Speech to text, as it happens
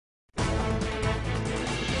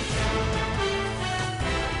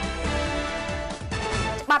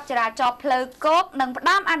ច្បាប់ចរាចរណ៍ផ្លូវគោកនិងផ្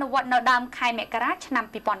ដើមអនុវត្តនៅដើមខែមករាឆ្នាំ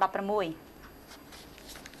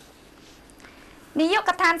2016នាយក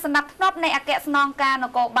ដ្ឋានសម្ដាប់ធ្នាប់នៃអគ្គស្នងការន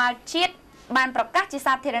គរបាលជាតិបានប្រកាសជា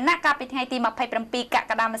សាធារណៈកាលពីថ្ងៃទី27កក្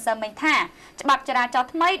កដាម្សិលមិញថាច្បាប់ចរាចរណ៍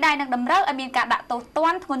ថ្មីដែលនឹងតម្រូវឲ្យមានការដាក់ទោសទ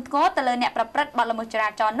ណ្ឌធ្ងន់ធ្ងរទៅលើអ្នកប្រព្រឹត្តបទល្មើសចរា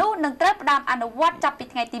ចរណ៍នោះនឹងត្រូវផ្ដើមអនុវត្តចាប់ពី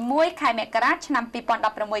ថ្ងៃទី1ខែមករាឆ្នាំ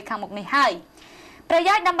2016ខាងមុខនេះហើយប្រ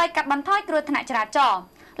យោជន៍ដើម្បីកាត់បន្ថយគ្រោះថ្នាក់ចរាចរណ៍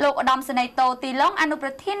លោកឧត្តមសេនីយ៍តូទីឡុងអនុប្រ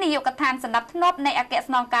ធាននាយកដ្ឋានសម្ដាប់ធ្នាប់នៃអគ្គ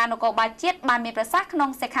ស្នងការនគរបាលជាតិបានមានប្រសាសន៍ក្នុង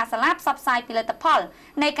សិក្ខាសាលាផ្សព្វផ្សាយពីលទ្ធផល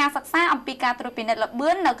នៃការសិក្សាអំពីការត្រួតពិនិត្យល្បឿ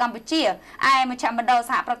ននៅកម្ពុជាឯមជ្ឈមណ្ឌល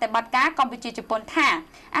សហប្រតិបត្តិការកម្ពុជាជប៉ុនថា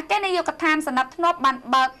អគ្គនាយកដ្ឋានសម្ដាប់ធ្នាប់បាន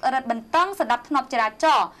បើករថបន្តឹងសម្ដាប់ធ្នាប់ចរាច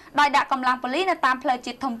រណ៍ដោយដាក់កម្លាំងប៉ូលីសនៅតាមផ្លូវ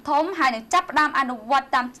ជាតិធំៗហើយនឹងចាប់ផ្ដើមអនុវត្ត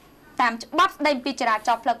តាមច្បាប់ស្ដីពីចរាច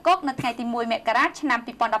រណ៍ផ្លូវគោកនៅថ្ងៃទី1មករាឆ្នាំ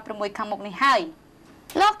2016ខាងមុខនេះហើយ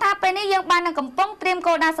លោកថាពេលនេះយើងបាននឹងកំពុងត្រៀម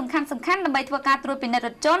គោលដៅសំខាន់ដើម្បីធ្វើការត្រួតពិនិត្យរ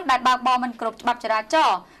ថយន្តដែលបើកបរមិនគ្រប់ច្បាប់ចរាចរ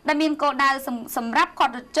ណ៍ដែលមានគោលដៅសម្រាប់ខា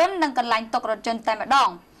ត់រថយន្តនិងកន្លែងទុករថយន្តតែម្ដង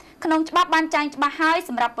ក្នុងច្បាប់បានចែងច្បាស់ហើយ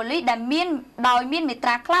សម្រាប់ប៉ូលីសដែលមានមាត្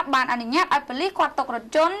រាខ្លះបានអនុញ្ញាតឲ្យប៉ូលីសខាត់ទុករថ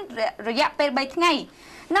យន្តរយៈពេល3ថ្ងៃ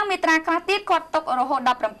និងមាត្រាខ្លះទៀតខាត់ទុករហូតដ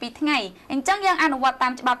ល់7ថ្ងៃអញ្ចឹងយើងអនុវត្តតា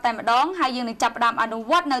មច្បាប់តែម្ដងហើយយើងនឹងចាប់ផ្ដើមអនុ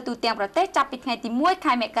វត្តនៅទូទាំងប្រទេសចាប់ពីថ្ងៃទី1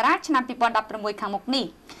ខែមករាឆ្នាំ2016ខាងមុខនេះ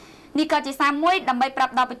នេះក៏ជាសារមួយដើម្បីប្រា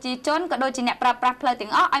ប់ដល់ប្រជាជនក៏ដូចជាអ្នកប្រើប្រាស់ផ្លូវទាំ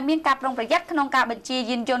ងអស់ឲ្យមានការប្រុងប្រយ័ត្នក្នុងការបញ្ជា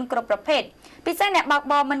យានយន្តគ្រប់ប្រភេទពិសេសអ្នកបើក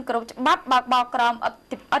បរមិនគោរពច្បាប់បើកបរក្រោមឥ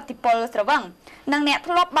ទ្ធិពលស្រវឹងនិងអ្នក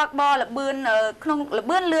ធ្លាប់បើកបរល្បឿនក្នុងល្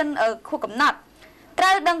បឿនលឿនខុសកំណត់ត្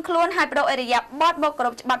រូវដឹងខ្លួនហើយប្រុងអរិយាប័ត្រមកគោរ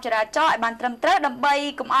ពច្បាប់ចរាចរណ៍ឲ្យបានត្រឹមត្រូវដើម្បី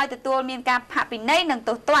កុំឲ្យទទួលមានការផាកពិន័យនិង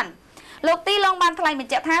ទោសទណ្ឌលោកទីឡុងបានថ្លែងប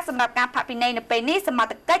ញ្ជាក់ថាសម្រាប់ការផាកពិន័យនៅពេលនេះសមត្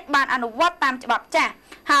ថកិច្ចបានអនុវត្តតាមច្បាប់ចាស់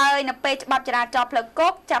ហើយនៅពេលច្បាប់ចរាចរណ៍ផ្លូវគោ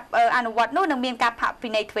កចាប់អនុវត្តនោះនឹងមានការផាកពិ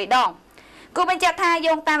ន័យទ្វេដងគូបញ្ជាក់ថា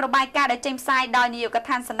យោងតាមរបាយការណ៍ដែលចេញផ្សាយដោយនាយកដ្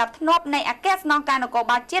ឋានសម្ដាប់ធ្នាប់នៃអគ្គស្នងការនគរ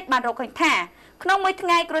បាលជាតិបានរកឃើញថាក្នុងមួយថ្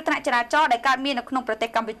ងៃគ្រោះថ្នាក់ចរាចរណ៍ដែលកើតមាននៅក្នុងប្រទេស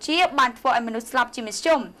កម្ពុជាបានធ្វើឲ្យមនុស្សស្លាប់ជាមធ្យ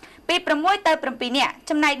មពី6ទៅ7នាក់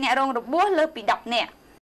ចំណែកអ្នករងរបួសលើសពី10នាក់